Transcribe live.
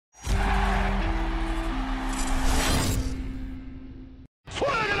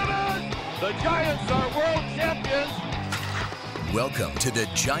The Giants are world champions. Welcome to the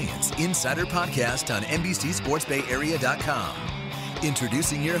Giants Insider Podcast on NBCSportsBayArea.com.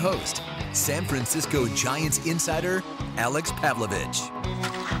 Introducing your host, San Francisco Giants insider, Alex Pavlovich.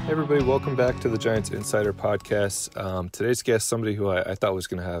 Hey everybody, welcome back to the Giants Insider Podcast. Today's guest, somebody who I thought was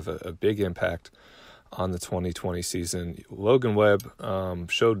going to have a big impact on the 2020 season. Logan Webb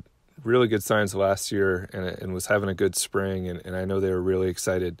showed really good signs last year and was having a good spring, and I know they were really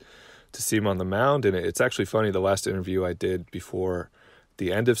excited to see him on the mound. And it's actually funny, the last interview I did before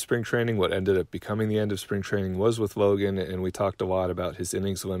the end of spring training, what ended up becoming the end of spring training, was with Logan, and we talked a lot about his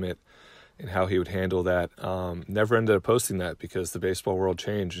innings limit and how he would handle that. Never ended up posting that because the baseball world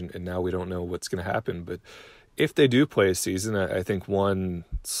changed, and now we don't know what's going to happen. But if they do play a season, I think one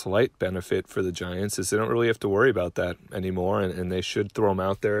slight benefit for the Giants is they don't really have to worry about that anymore, and they should throw him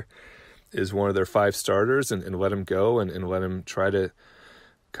out there as one of their 5 starters and let him go and let him try to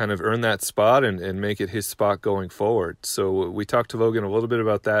kind of earn that spot and make it his spot going forward. So we talked to Logan a little bit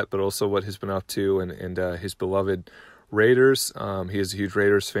about that, but also what he's been up to and his beloved Raiders. He is a huge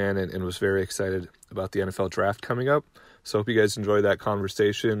Raiders fan and was very excited about the NFL draft coming up. So hope you guys enjoy that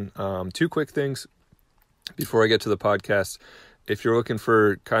conversation. 2 quick things before I get to the podcast. If you're looking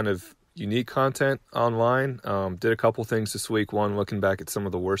for kind of unique content online, did a couple things this week. One, looking back at some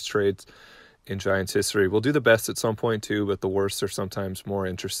of the worst trades in Giants history. We'll do the best at some point too, but the worst are sometimes more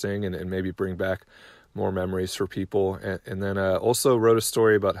interesting and maybe bring back more memories for people. And then also wrote a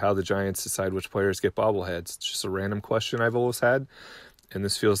story about how the Giants decide which players get bobbleheads. It's just a random question I've always had, and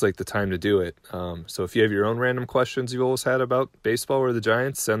this feels like the time to do it. So if you have your own random questions you've always had about baseball or the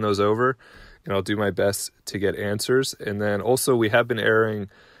Giants, send those over, and I'll do my best to get answers. And then also we have been airing,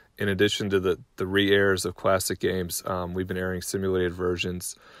 in addition to the re-airs of classic games, we've been airing simulated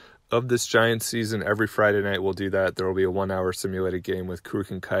versions of this Giants season. Every Friday night we'll do that. There will be a 1-hour simulated game with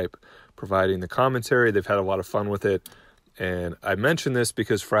Kruk and Kipe providing the commentary. They've had a lot of fun with it. And I mention this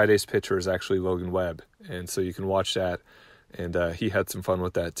because Friday's pitcher is actually Logan Webb. And so you can watch that. And he had some fun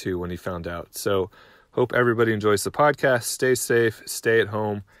with that too when he found out. So hope everybody enjoys the podcast. Stay safe, stay at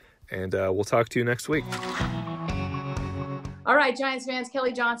home, and we'll talk to you next week. All right, Giants fans,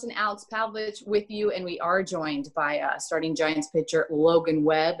 Kelly Johnson, Alex Pavlovich with you, and we are joined by starting Giants pitcher Logan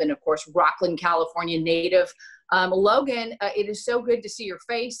Webb, and of course, Rockland, California native. Logan, it is so good to see your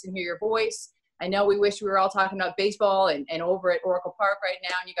face and hear your voice. I know we wish we were all talking about baseball and over at Oracle Park right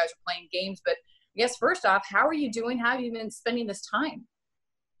now, and you guys are playing games, but I guess first off, how are you doing? How have you been spending this time?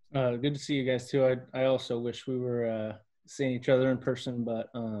 Good to see you guys too. I also wish we were seeing each other in person, but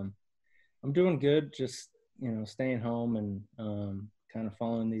I'm doing good. Just staying home and kind of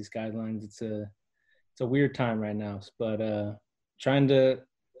following these guidelines. It's a weird time right now, but trying to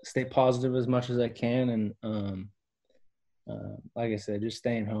stay positive as much as I can, and like I said, just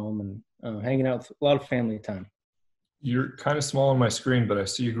staying home and hanging out with a lot of family time. You're kind of small on my screen, but I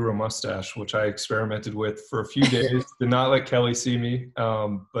see you grew a mustache, which I experimented with for a few days. Did not let Kelly see me,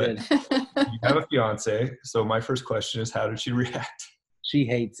 but you have a fiance. So my first question is, how did she react? She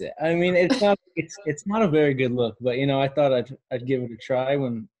hates it. I mean, it's not a very good look, but I thought I'd give it a try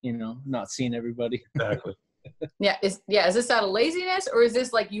when not seeing everybody. Exactly. Is this out of laziness, or is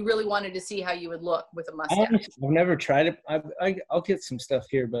this like you really wanted to see how you would look with a mustache? I've never tried it. I'll get some stuff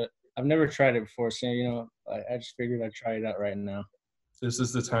here, but I've never tried it before. So I just figured I'd try it out right now. This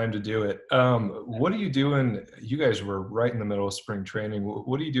is the time to do it. What are you doing? You guys were right in the middle of spring training.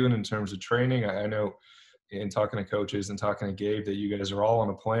 What are you doing in terms of training? I know, in talking to coaches and talking to Gabe, that you guys are all on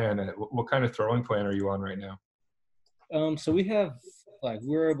a plan. What kind of throwing plan are you on right now? So we have,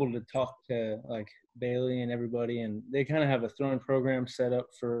 we're able to talk to, Bailey and everybody, and they kind of have a throwing program set up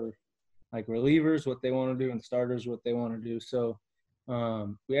for, relievers, what they want to do, and starters, what they want to do. So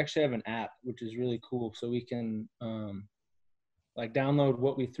we actually have an app, which is really cool. So we can, download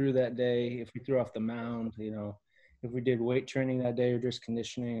what we threw that day, if we threw off the mound, if we did weight training that day or just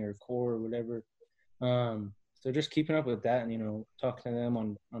conditioning or core or whatever. So just keeping up with that and, talking to them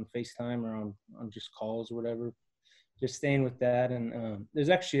on FaceTime or on just calls or whatever, just staying with that. And there's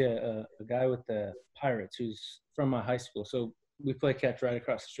actually a guy with the Pirates who's from my high school. So we play catch right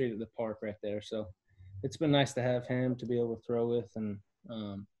across the street at the park right there. So it's been nice to have him to be able to throw with and,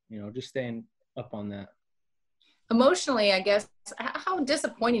 just staying up on that. Emotionally, I guess, how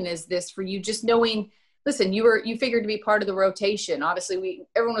disappointing is this for you, just knowing – listen, you figured to be part of the rotation. Obviously,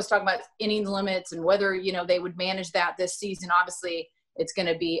 everyone was talking about innings limits and whether, they would manage that this season. Obviously, it's going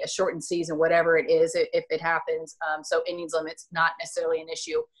to be a shortened season, whatever it is, if it happens. So innings limits, not necessarily an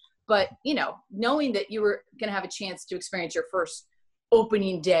issue. But, knowing that you were going to have a chance to experience your first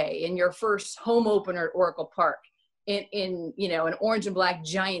opening day and your first home opener at Oracle Park in an orange and black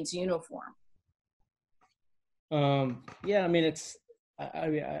Giants uniform, Yeah, I mean,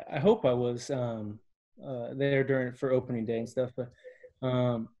 I hope I was there for opening day and stuff, but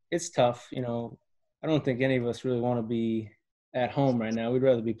it's tough. I don't think any of us really want to be at home right now. We'd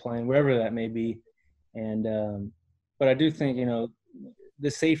rather be playing wherever that may be, and but I do think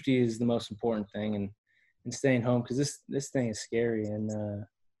the safety is the most important thing, and staying home, because this thing is scary, and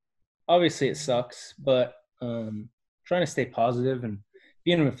obviously it sucks, but trying to stay positive and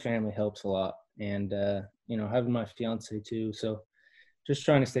being with family helps a lot, and having my fiance too, so just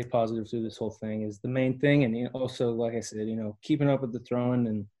trying to stay positive through this whole thing is the main thing. And also, like I said, keeping up with the throwing,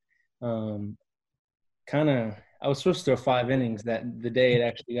 and I was supposed to throw 5 innings the day it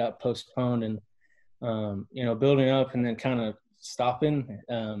actually got postponed, and building up and then kind of stopping.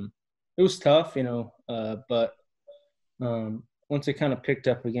 It was tough, but once it kind of picked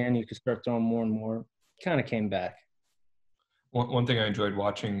up again, you could start throwing more and more. Kind of came back. One thing I enjoyed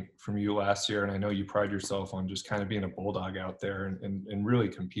watching from you last year, and I know you pride yourself on just kind of being a bulldog out there and really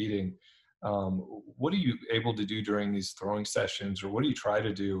competing. What are you able to do during these throwing sessions, or what do you try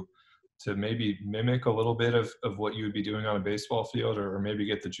to do to maybe mimic a little bit of what you would be doing on a baseball field, or maybe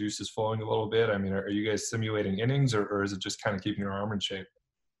get the juices flowing a little bit? I mean, are you guys simulating innings, or is it just kind of keeping your arm in shape?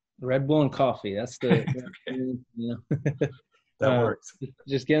 Red Bull and coffee. That's the That works.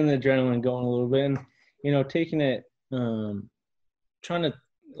 Just getting the adrenaline going a little bit, and taking it, trying to,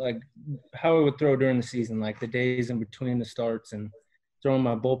 like, how I would throw during the season, like the days in between the starts, and throwing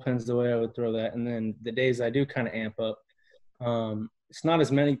my bullpens the way I would throw that, and then the days I do kind of amp up. It's not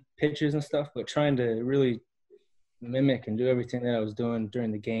as many pitches and stuff, but trying to really mimic and do everything that I was doing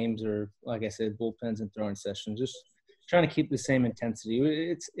during the games, or, like I said, bullpens and throwing sessions, just trying to keep the same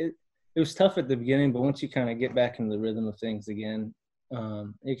intensity. It was tough at the beginning, but once you kind of get back into the rhythm of things again,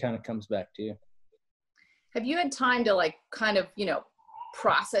 it kind of comes back to you. Have you had time to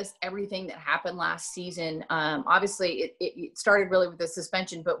process everything that happened last season? Obviously it started really with the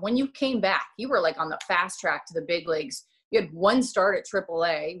suspension, but when you came back, you were like on the fast track to the big leagues. You had one start at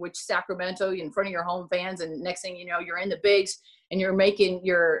AAA, which Sacramento, in front of your home fans, and next thing you know, you're in the bigs and you're making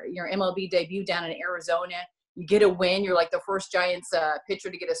your MLB debut down in Arizona. You get a win. You're like the first Giants pitcher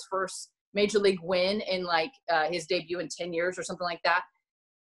to get his first major league win in his debut in 10 years or something like that.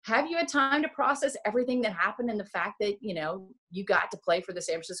 Have you had time to process everything that happened and the fact that, you got to play for the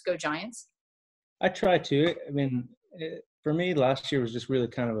San Francisco Giants? I try to. I mean, for me, last year was just really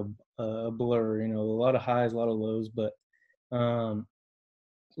kind of a blur, a lot of highs, a lot of lows. But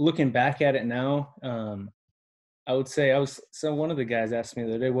looking back at it now, I would say one of the guys asked me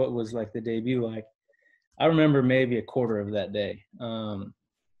the other day, what was like the debut like? I remember maybe a quarter of that day.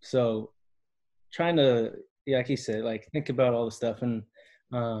 So trying to, like he said, think about all the stuff. And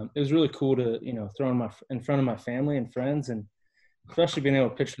it was really cool to, throw in front of my family and friends, and especially being able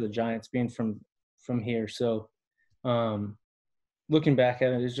to pitch for the Giants, being from here. So looking back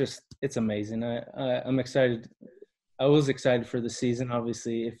at it, it's amazing. I'm excited. I was excited for the season,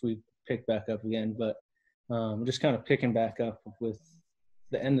 obviously, if we pick back up again, but just kind of picking back up with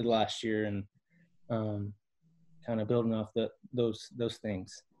the end of last year, and kind of building off those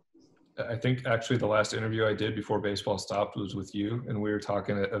things. I think actually the last interview I did before baseball stopped was with you, and we were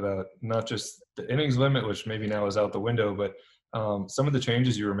talking about not just the innings limit, which maybe now is out the window, but some of the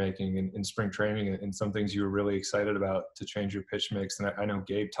changes you were making in spring training, and some things you were really excited about to change your pitch mix. And I know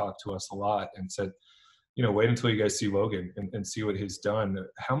Gabe talked to us a lot and said, wait until you guys see Logan and see what he's done.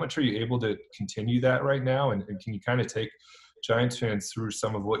 How much are you able to continue that right now? And can you kind of take Giants fans through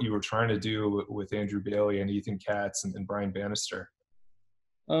some of what you were trying to do with Andrew Bailey and Ethan Katz and Brian Bannister?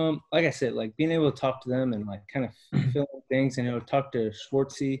 Like I said, being able to talk to them and kind of fill in things, and talk to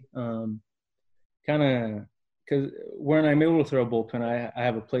Schwartzy, kind of, because when I'm able to throw a bullpen, I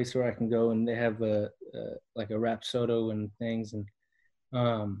have a place where I can go, and they have a Rapsodo and things, and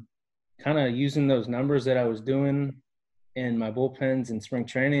kind of using those numbers that I was doing in my bullpens in spring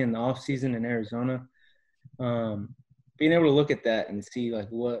training in the off season in Arizona, being able to look at that and see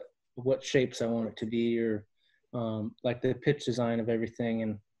what shapes I want it to be, or the pitch design of everything,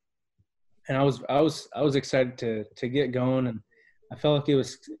 and I was excited to get going, and I felt like it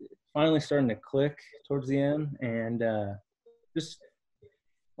was finally starting to click towards the end, and just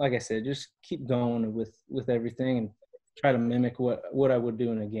like I said, just keep going with everything and try to mimic what I would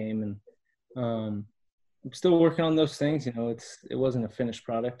do in a game. And I'm still working on those things. It wasn't a finished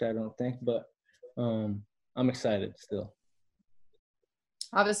product, I don't think, but I'm excited still.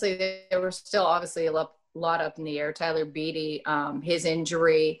 Obviously, there were still a lot up in the air. Tyler Beatty, his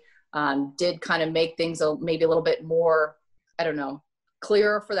injury did kind of make things maybe a little bit more, I don't know,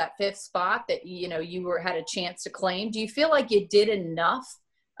 clearer for that 5th spot that, you had a chance to claim. Do you feel like you did enough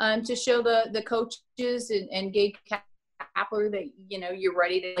to show the coaches and Gabe Kapler that, you know, you're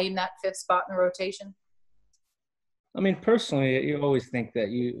ready to claim that 5th spot in the rotation? I mean, personally, you always think that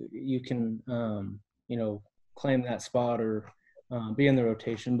you can, you know, claim that spot or be in the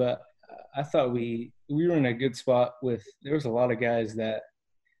rotation. But I thought we were in a good spot there was a lot of guys that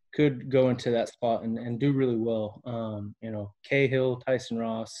could go into that spot and do really well. You know, Cahill, Tyson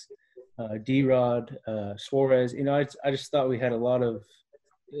Ross, D-Rod, Suarez. You know, I just thought we had a lot of,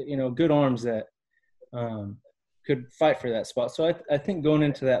 you know, good arms that could fight for that spot. So I think going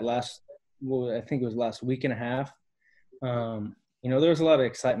into that I think it was last week and a half, you know, there was a lot of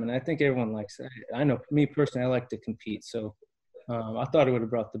excitement. I think everyone likes it. I know me personally, I like to compete. So I thought it would have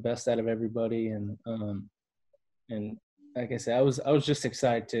brought the best out of everybody. And like I said, I was just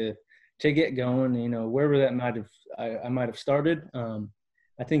excited to get going, you know, wherever that I might have started.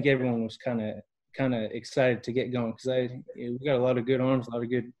 I think everyone was kind of excited to get going because we got a lot of good arms, a lot of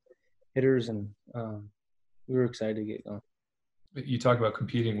good hitters, and we were excited to get going. You talk about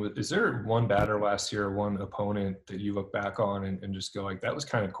competing with, is there one batter last year or one opponent that you look back on and just go like, that was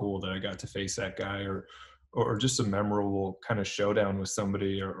kind of cool that I got to face that guy, or just a memorable kind of showdown with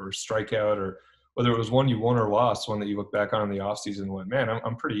somebody or strikeout, or whether it was one you won or lost, one that you look back on in the offseason and went, man,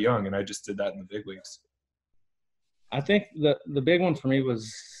 I'm pretty young and I just did that in the big leagues? I think the big one for me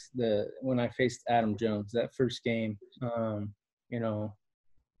was when I faced Adam Jones, that first game. You know,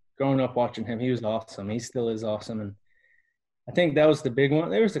 growing up watching him, he was awesome. He still is awesome. And I think that was the big one.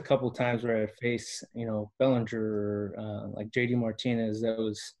 There was a couple times where I faced, you know, Bellinger or like JD Martinez.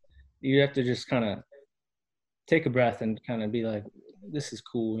 You have to just kind of take a breath and kind of be like, this is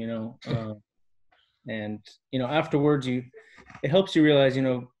cool, you know. And, you know, afterwards it helps you realize, you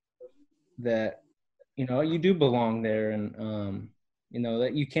know, that, you know, you do belong there and, you know,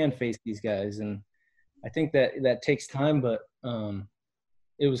 that you can face these guys. And I think that takes time, but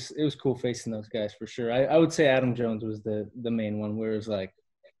it was cool facing those guys for sure. I would say Adam Jones was the main one where it was like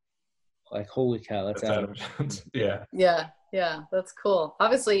holy cow, that's Adam Jones. Yeah, that's cool.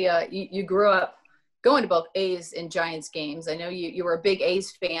 Obviously, you grew up going to both A's and Giants games. I know you were a big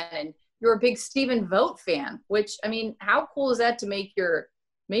A's fan and you were a big Stephen Vogt fan, which, I mean, how cool is that to make your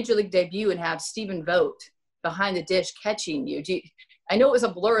major league debut and have Stephen Vogt behind the dish catching you? I know it was a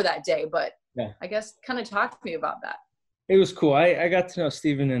blur that day, but yeah. I guess kind of talk to me about that. It was cool. I got to know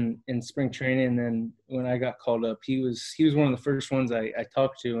Stephen in spring training, and then when I got called up, he was one of the first ones I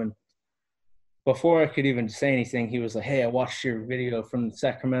talked to. And before I could even say anything, he was like, "Hey, I watched your video from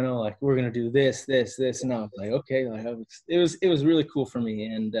Sacramento. Like, we're gonna do this," and I was like, "Okay." Like, it was really cool for me,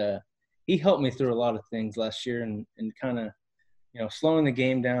 and he helped me through a lot of things last year, and kind of, you know, slowing the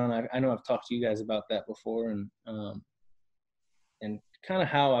game down. I know I've talked to you guys about that before, and kind of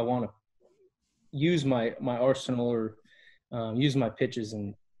how I want to use my arsenal or use my pitches,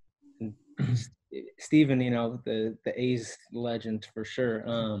 and Steven, you know, the A's legend for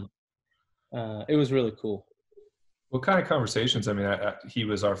sure. It was really cool. What kind of conversations? I mean, he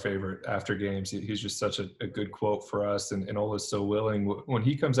was our favorite after games. He's just such a good quote for us, and Ola's so willing. When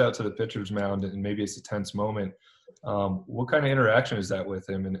he comes out to the pitcher's mound, and maybe it's a tense moment, what kind of interaction is that with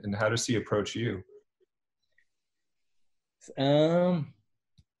him, and how does he approach you?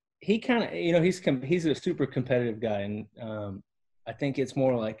 He kind of, you know, he's a super competitive guy, and I think it's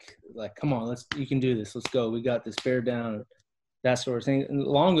more like come on, you can do this, let's go, we got this, bear down, that sort of thing. And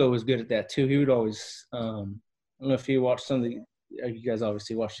Longo was good at that too. He would always, I don't know if you watched you guys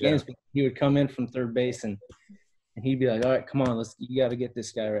obviously watched the games, but he would come in from third base and he'd be like, all right, come on, you got to get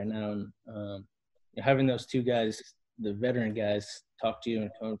this guy right now. And having those two guys, the veteran guys, talk to you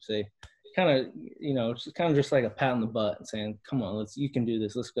and come and say, kind of, you know, it's kind of just like a pat on the butt and saying, come on, you can do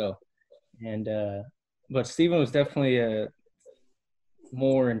this, let's go. And but Steven was definitely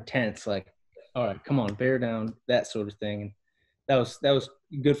more intense, like, all right, come on, bear down, that sort of thing. And that was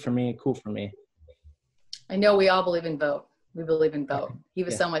good for me, cool for me. I know we all believe in Vogt. We believe in Vogt. He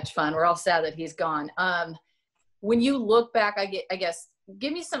was so much fun. We're all sad that he's gone. When you look back, I guess,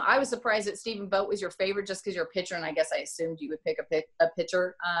 give me some. I was surprised that Stephen Vogt was your favorite just because you're a pitcher, and I guess I assumed you would pick a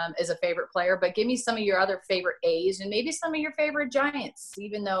pitcher as a favorite player. But give me some of your other favorite A's and maybe some of your favorite Giants,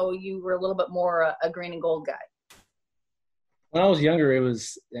 even though you were a little bit more a green and gold guy. When I was younger, it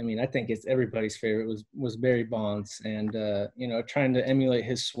was, I mean, I think it's everybody's favorite was Barry Bonds, and you know, trying to emulate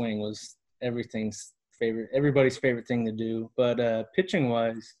his swing was everybody's favorite thing to do. But pitching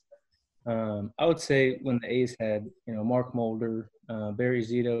wise, I would say when the A's had, you know, Mark Mulder, Barry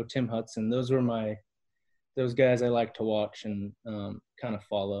Zito, Tim Hudson, those guys I like to watch and kind of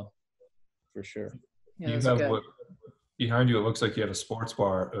follow for sure. Yeah, you have behind you, it looks like you have a sports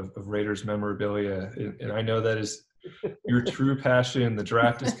bar of Raiders memorabilia, and I know that is your true passion. The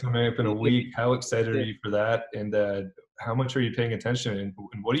draft is coming up in a week. How excited are you for that? And how much are you paying attention? And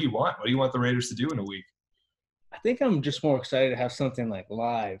what do you want? What do you want the Raiders to do in a week? I think I'm just more excited to have something like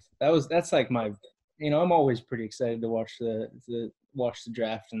live. That's like my, I'm always pretty excited to watch the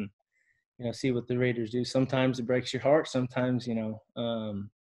draft and, see what the Raiders do. Sometimes it breaks your heart. Sometimes,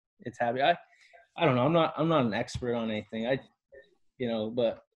 it's happy. I don't know. I'm not an expert on anything.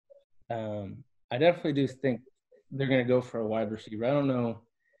 But I definitely do think they're going to go for a wide receiver. I don't know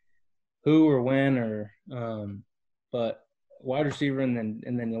who or when but wide receiver and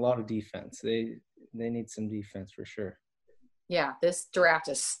then a lot of defense. They need some defense for sure. Yeah, this draft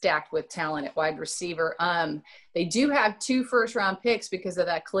is stacked with talent at wide receiver. They do have 2 first-round picks because of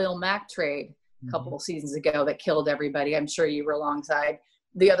that Khalil Mack trade a couple of seasons ago that killed everybody. I'm sure you were alongside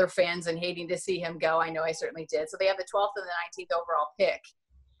the other fans and hating to see him go. I know I certainly did. So they have the 12th and the 19th overall pick.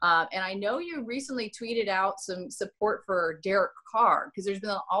 And I know you recently tweeted out some support for Derek Carr because there's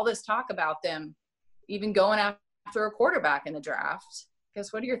been all this talk about them even going after a quarterback in the draft.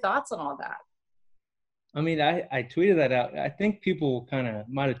 Guess what are your thoughts on all that? I mean, I tweeted that out. I think people kind of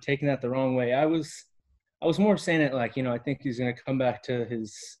might have taken that the wrong way. I was more saying it like, I think he's going to come back to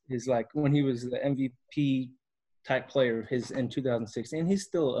his like when he was the MVP type player in 2016. He's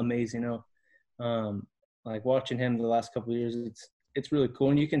still amazing, like watching him the last couple of years, it's really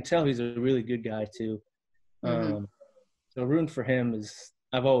cool. And you can tell he's a really good guy too. So rooting for him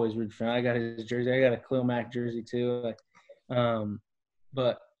I've always rooted for him. I got his jersey. I got a Khalil Mack jersey too.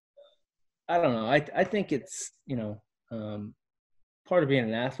 But I don't know. I think it's, part of being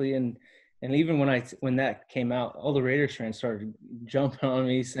an athlete. And even when that came out, all the Raiders fans started jumping on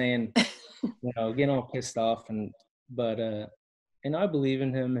me saying, getting all pissed off. But I believe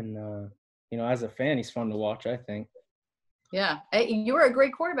in him. And, as a fan, he's fun to watch, I think. Yeah. You were a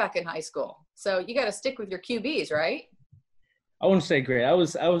great quarterback in high school. So you got to stick with your QBs, right? I wouldn't say great. I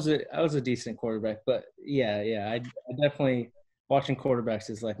was a decent quarterback. But, yeah. I definitely – watching quarterbacks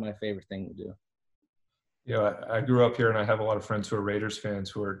is like my favorite thing to do. Yeah, I grew up here and I have a lot of friends who are Raiders fans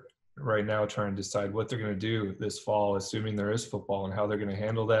who are right now trying to decide what they're going to do this fall, assuming there is football, and how they're going to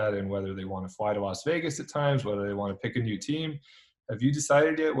handle that, and whether they want to fly to Las Vegas at times, whether they want to pick a new team. Have you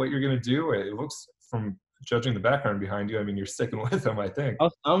decided yet what you're going to do? It looks, from judging the background behind you, I mean, you're sticking with them, I think.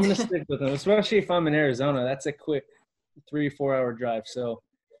 I'm going to stick with them, especially if I'm in Arizona. That's a quick 3-4 hour drive. So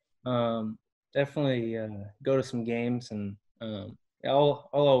definitely go to some games, and I'll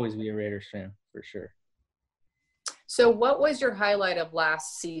always be a Raiders fan for sure. So what was your highlight of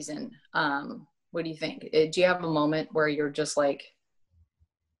last season? What do you think? Do you have a moment where you're just like,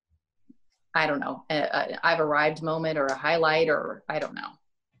 I don't know, I've arrived moment or a highlight, or I don't know?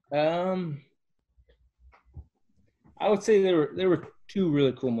 I would say there were 2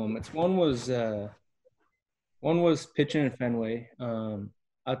 really cool moments. One was pitching in Fenway.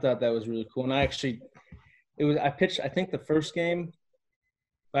 I thought that was really cool. And I pitched, I think, the first game,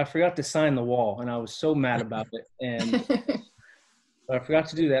 but I forgot to sign the wall, and I was so mad about it. And but I forgot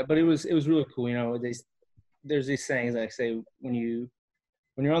to do that. But it was really cool. There's these sayings that I say when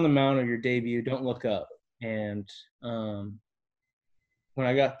you're on the mound or your debut, don't look up. And when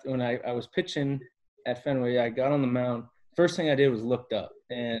I was pitching at Fenway, I got on the mound. First thing I did was looked up,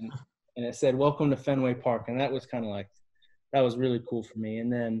 and it said, "Welcome to Fenway Park," and that was kind of like, that was really cool for me.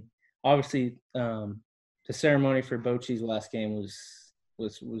 And then obviously the ceremony for Bochy's last game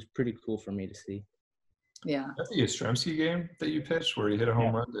was pretty cool for me to see. Yeah. That's the Yastrzemski game that you pitched where you hit a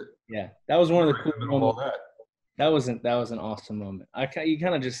home run. Yeah, that was one of the cool moments. That was an awesome moment. You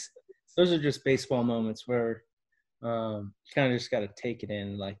kind of just, those are just baseball moments where you kind of just got to take it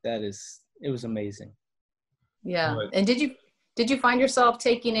in. Like it was amazing. Yeah. And did you find yourself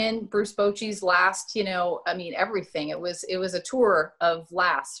taking in Bruce Bochy's last, everything? It was a tour of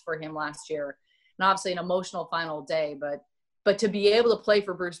last for him last year, and obviously an emotional final day, but to be able to play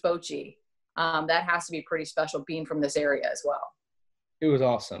for Bruce Bochy, that has to be pretty special, being from this area as well. It was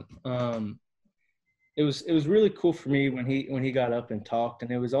awesome. It was really cool for me when he got up and talked,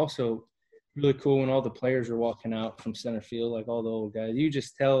 and it was also really cool when all the players were walking out from center field, like all the old guys. You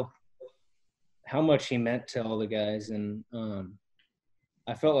just tell how much he meant to all the guys, and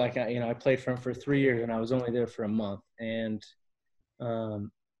I felt like I played for him for 3 years, and I was only there for a month, and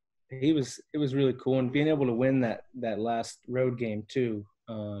it was really cool. And being able to win that last road game too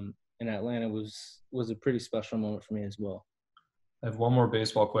in Atlanta was a pretty special moment for me as well. I have one more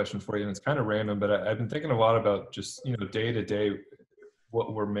baseball question for you, and it's kind of random, but I've been thinking a lot about just, day to day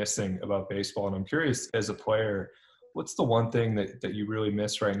what we're missing about baseball. And I'm curious, as a player, what's the one thing that you really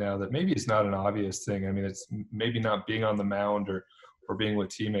miss right now that maybe is not an obvious thing? I mean, it's maybe not being on the mound or being with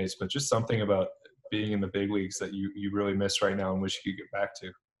teammates, but just something about being in the big leagues that you really miss right now and wish you could get back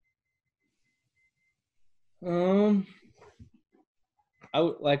to?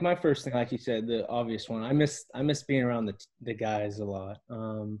 Like my first thing, like you said, the obvious one. I miss being around the guys a lot.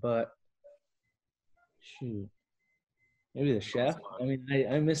 But shoot, maybe the chef. I mean,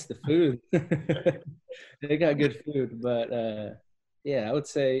 I miss the food. They got good food, but yeah, I would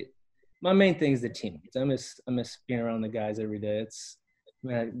say my main thing is the teammates. I miss being around the guys every day.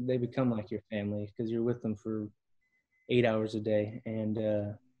 They become like your family because you're with them for 8 hours a day, and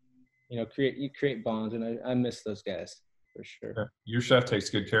you create bonds, and I miss those guys for sure. Yeah. Your chef takes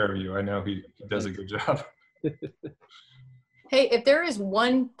good care of you. I know he does a good job. Hey, if there is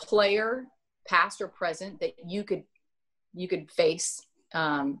one player, past or present, that you could face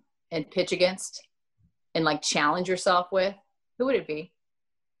and pitch against and like challenge yourself with, who would it be?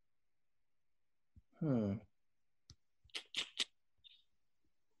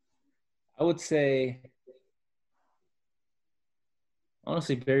 I would say,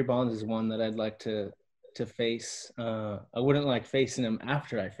 honestly, Barry Bonds is one that I'd like to face. I wouldn't like facing him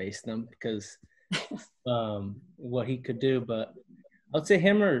after I faced him because what he could do, but I would say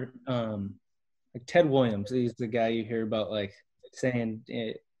him or like Ted Williams. He's the guy you hear about, like saying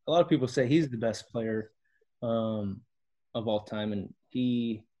a lot of people say he's the best player of all time, and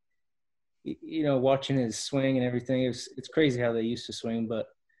he, watching his swing and everything, it's crazy how they used to swing, but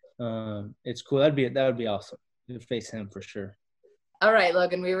it's cool. That would be awesome to face him for sure. All right,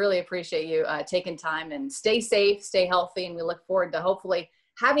 Logan, we really appreciate you taking time, and stay safe, stay healthy, and we look forward to hopefully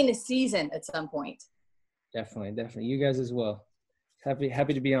having a season at some point. Definitely. You guys as well.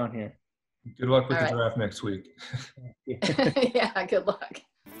 Happy to be on here. Good luck with the draft next week. Yeah, good luck. It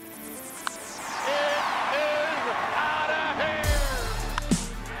is out of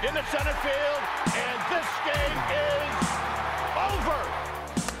here in the center field, and this game is over.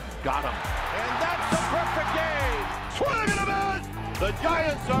 Got him. And that's a perfect game. Swing and a miss. The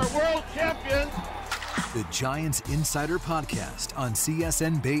Giants are world champions. The Giants Insider Podcast on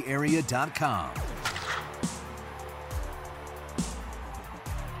CSNBayArea.com.